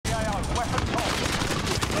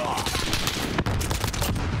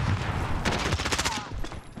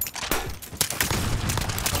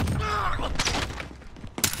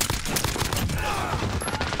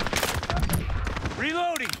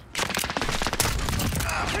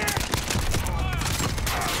Got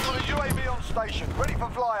a UAV on station, ready for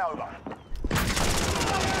flyover.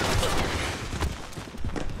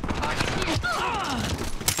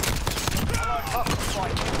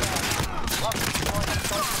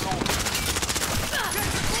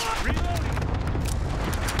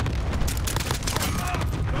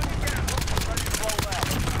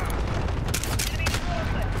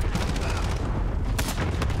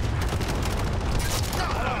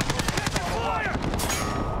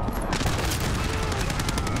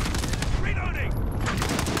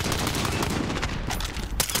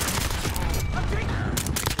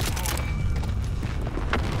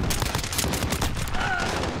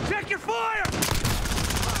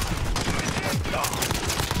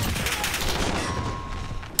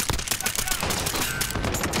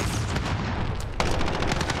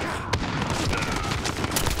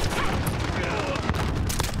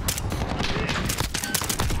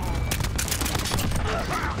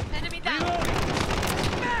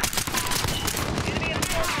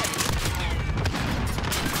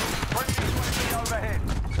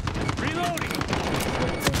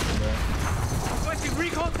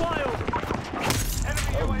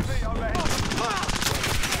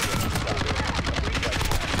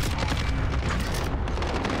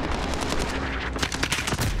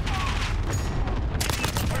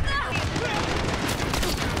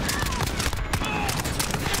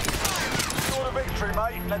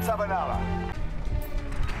 Mate, let's have another.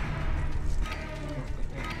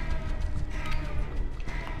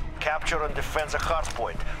 Capture and defend the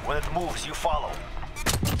hardpoint. When it moves, you follow.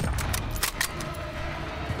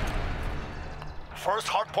 First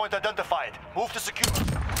hardpoint identified. Move to secure.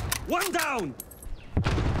 One down!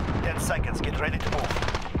 10 seconds. Get ready to move.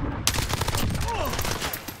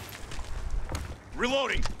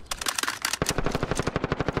 Reloading!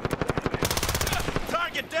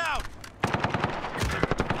 Target down!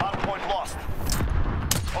 Hardpoint lost.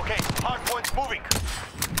 Okay, hardpoint's moving.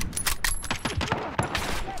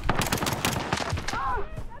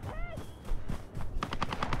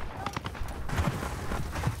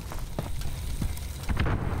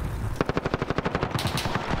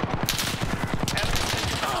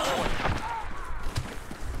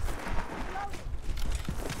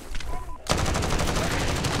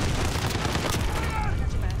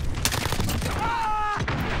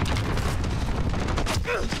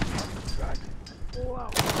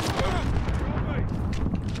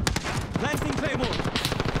 Planting Claymore!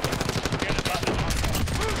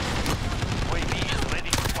 UAV is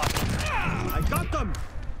ready for flight. I got them!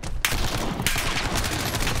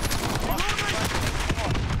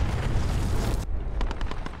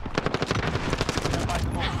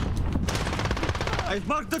 I've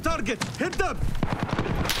marked the target! Hit them!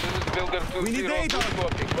 We need aid!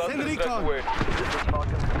 Send recon! This is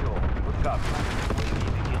Falcon Control. Good copy.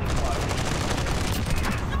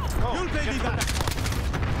 You'll pay me back!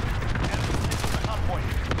 Hardpoint.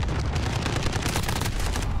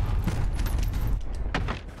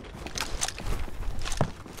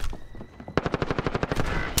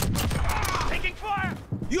 Taking fire!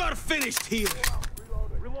 You are finished here!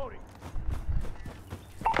 Reloading.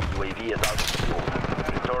 UAV is out of fuel.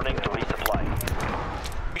 Returning to resupply.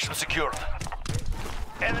 Mission secured.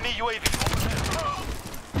 Enemy UAV overhead.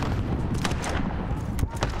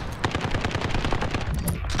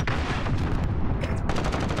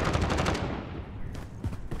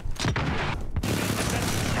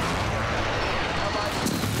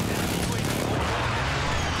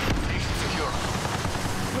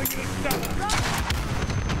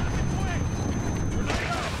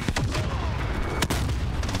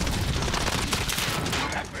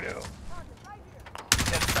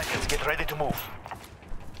 Get ready to move.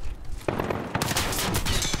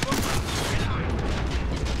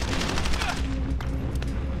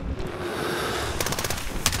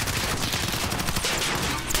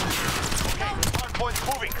 Okay, hardpoint's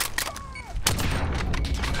moving.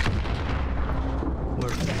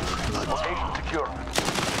 Location secure.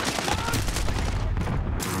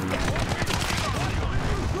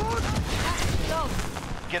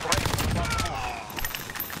 Get ready.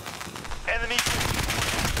 Enemy.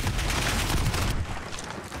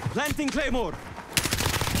 Planting Claymore!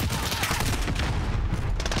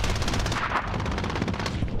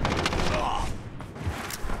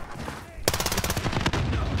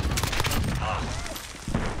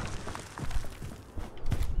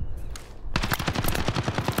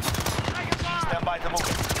 Stand by to move.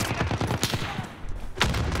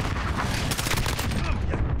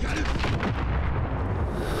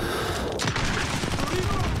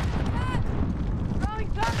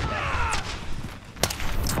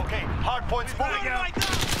 Okay, hardpoint's moving.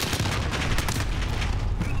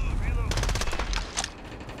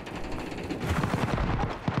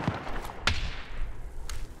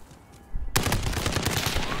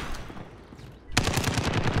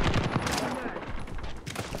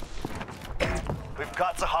 We've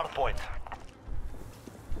got the hard point.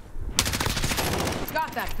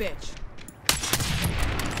 Got that bitch.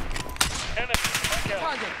 Enemy,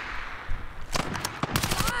 Target.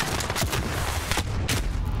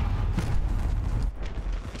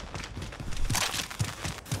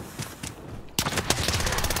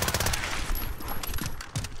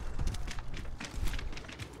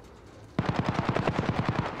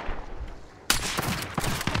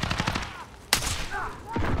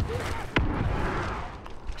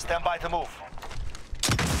 Stand by to move.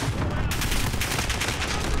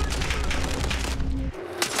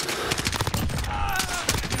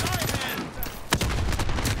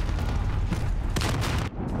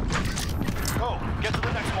 Go, get to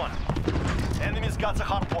the next one. Enemy's got the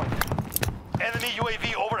hard point. Enemy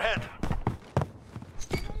UAV overhead.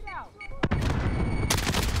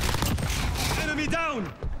 Enemy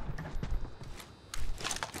down!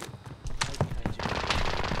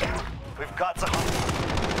 We've got the hard point.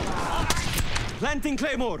 Planting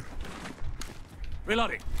Claymore!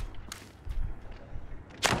 Reloading.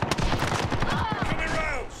 Coming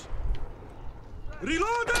rounds!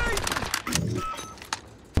 Reloading!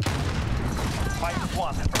 Fight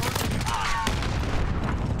one.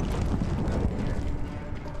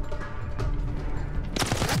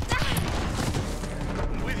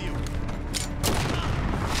 With you.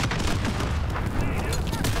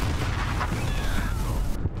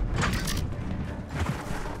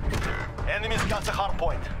 Enemy's got the hard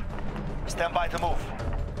point. Stand by to move.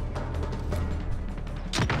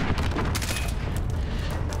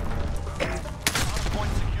 Hard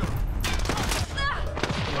point secure.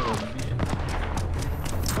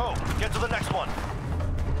 Go, get to the next one.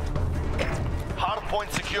 Hard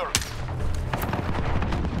point secure.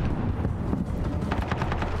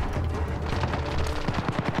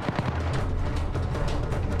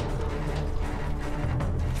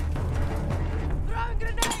 Throwing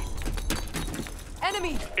grenade.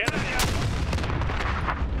 Enemy. They're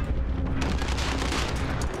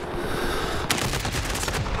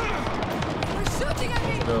shooting at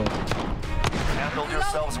me. Go. Handled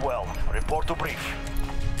yourselves well. Report to brief.